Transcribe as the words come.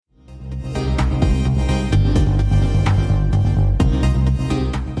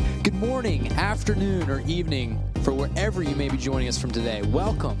afternoon, or evening for wherever you may be joining us from today.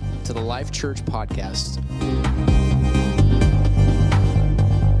 Welcome to the Life Church Podcast.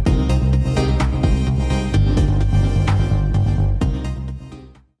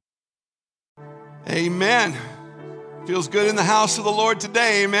 Amen. Feels good in the house of the Lord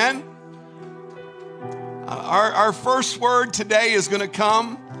today, amen. Our first word today is going to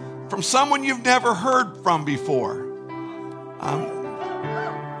come from someone you've never heard from before.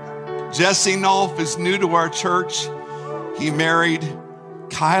 Jesse Nolf is new to our church. He married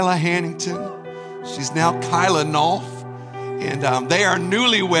Kyla Hannington. She's now Kyla Nolf. And they are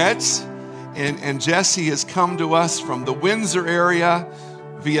newlyweds. And Jesse has come to us from the Windsor area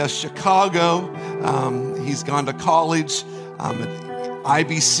via Chicago. He's gone to college at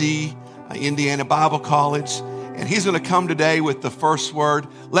IBC, Indiana Bible College. And he's going to come today with the first word.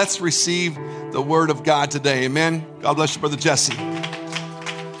 Let's receive the word of God today. Amen. God bless you, Brother Jesse.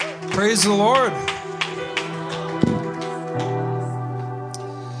 Praise the Lord.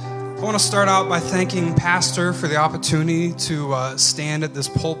 I want to start out by thanking Pastor for the opportunity to stand at this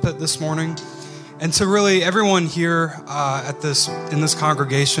pulpit this morning, and to really everyone here in this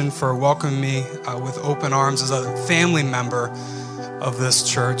congregation for welcoming me with open arms as a family member of this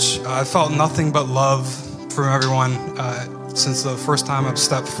church. I felt nothing but love from everyone since the first time I've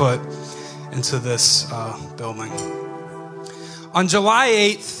stepped foot into this building. On July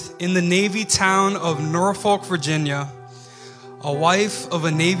 8th, in the Navy town of Norfolk, Virginia, a wife of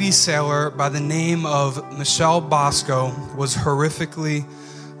a Navy sailor by the name of Michelle Bosco was horrifically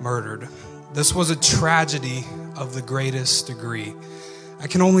murdered. This was a tragedy of the greatest degree. I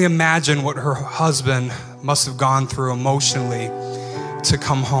can only imagine what her husband must have gone through emotionally to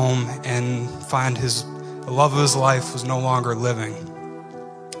come home and find the love of his life was no longer living.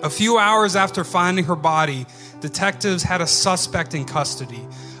 A few hours after finding her body, detectives had a suspect in custody,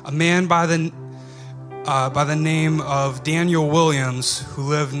 a man by the name of Daniel Williams, who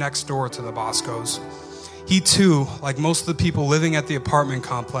lived next door to the Boscos. He too, like most of the people living at the apartment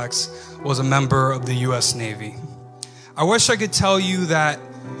complex, was a member of the U.S. Navy. I wish I could tell you that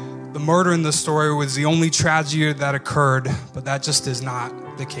the murder in this story was the only tragedy that occurred, but that just is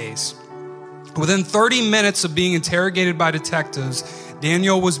not the case. Within 30 minutes of being interrogated by detectives,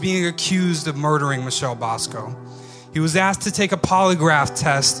 Daniel was being accused of murdering Michelle Bosco. He was asked to take a polygraph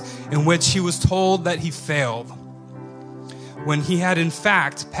test in which he was told that he failed, when he had in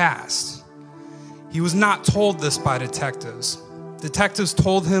fact passed. He was not told this by detectives. Detectives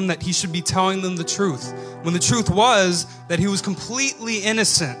told him that he should be telling them the truth, when the truth was that he was completely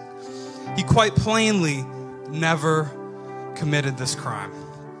innocent. He quite plainly never committed this crime.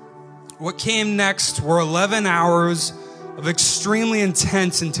 What came next were 11 hours of extremely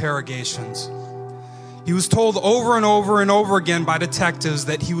intense interrogations. He was told over and over and over again by detectives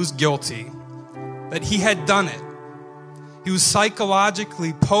that he was guilty, that he had done it. He was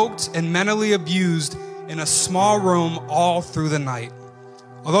psychologically poked and mentally abused in a small room all through the night.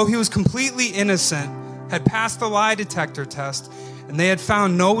 Although he was completely innocent, had passed the lie detector test, and they had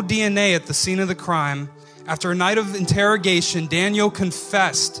found no DNA at the scene of the crime, after a night of interrogation, Daniel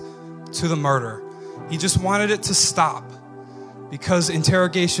confessed to the murder. He just wanted it to stop, because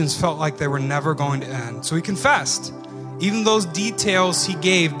interrogations felt like they were never going to end. So he confessed. Even those details he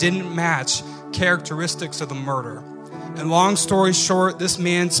gave didn't match characteristics of the murder. And long story short, this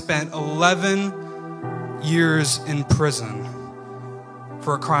man spent 11 years in prison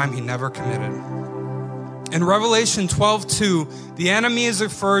for a crime he never committed. In Revelation 12:2, the enemy is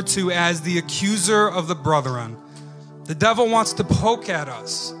referred to as the accuser of the brethren. The devil wants to poke at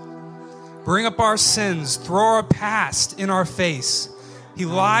us, bring up our sins, throw our past in our face. He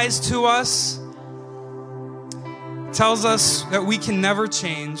lies to us, tells us that we can never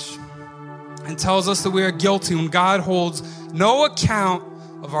change, and tells us that we are guilty when God holds no account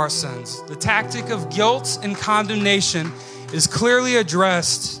of our sins. The tactic of guilt and condemnation is clearly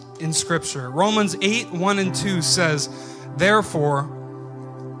addressed in Scripture. Romans 8:1-2 says, therefore,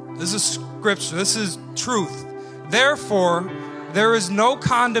 this is Scripture, this is truth. Therefore, there is no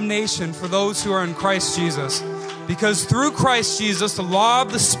condemnation for those who are in Christ Jesus, because through Christ Jesus, the law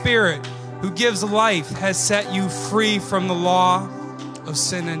of the Spirit who gives life has set you free from the law of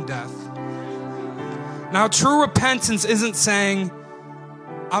sin and death. Now, true repentance isn't saying,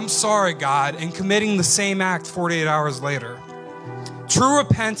 I'm sorry, God, and committing the same act 48 hours later. True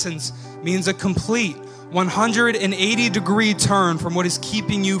repentance means a complete 180-degree turn from what is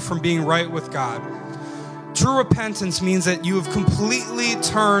keeping you from being right with God. True repentance means that you have completely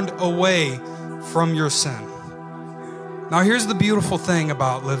turned away from your sin. Now, here's the beautiful thing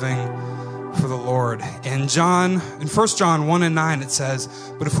about living for the Lord. In 1 John 1:9, it says,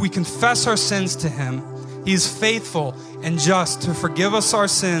 "But if we confess our sins to him, he is faithful and just to forgive us our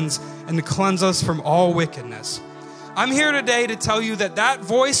sins and to cleanse us from all wickedness." I'm here today to tell you that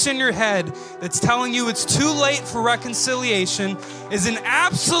voice in your head that's telling you it's too late for reconciliation is an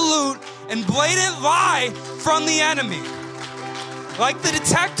absolute and blatant lie from the enemy. Like the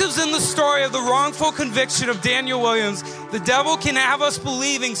detectives in the story of the wrongful conviction of Daniel Williams, the devil can have us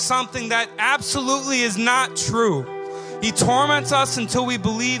believing something that absolutely is not true. He torments us until we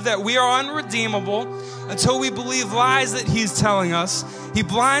believe that we are unredeemable, until we believe lies that he's telling us. He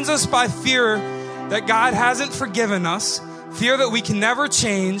blinds us by fear that God hasn't forgiven us, fear that we can never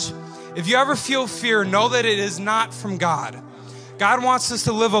change. If you ever feel fear, know that it is not from God. God wants us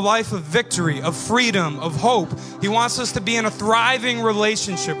to live a life of victory, of freedom, of hope. He wants us to be in a thriving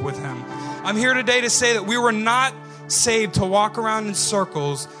relationship with him. I'm here today to say that we were not saved to walk around in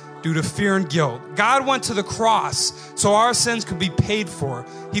circles due to fear and guilt. God went to the cross so our sins could be paid for.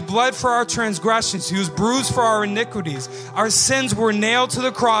 He bled for our transgressions. He was bruised for our iniquities. Our sins were nailed to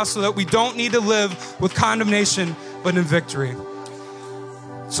the cross so that we don't need to live with condemnation, but in victory.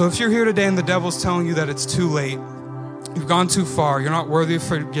 So if you're here today and the devil's telling you that it's too late, you've gone too far, you're not worthy of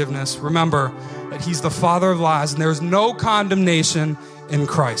forgiveness, remember that he's the father of lies and there's no condemnation in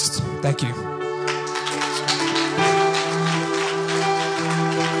Christ. Thank you.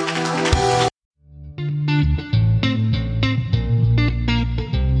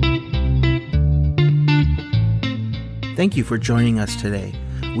 Thank you for joining us today.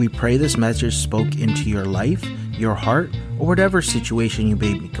 We pray this message spoke into your life, your heart, or whatever situation you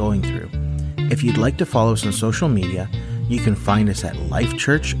may be going through. If you'd like to follow us on social media, you can find us at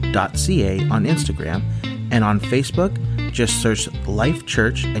lifechurch.ca on Instagram, and on Facebook, just search Life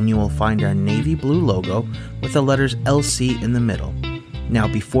Church and you will find our navy blue logo with the letters LC in the middle. Now,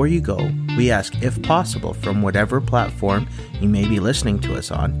 before you go, we ask, if possible, from whatever platform you may be listening to us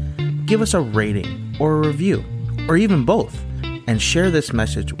on, give us a rating or a review, or even both, and share this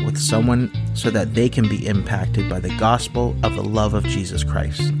message with someone so that they can be impacted by the gospel of the love of Jesus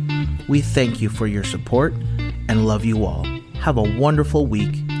Christ. We thank you for your support and love you all. Have a wonderful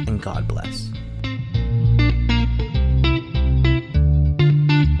week, and God bless.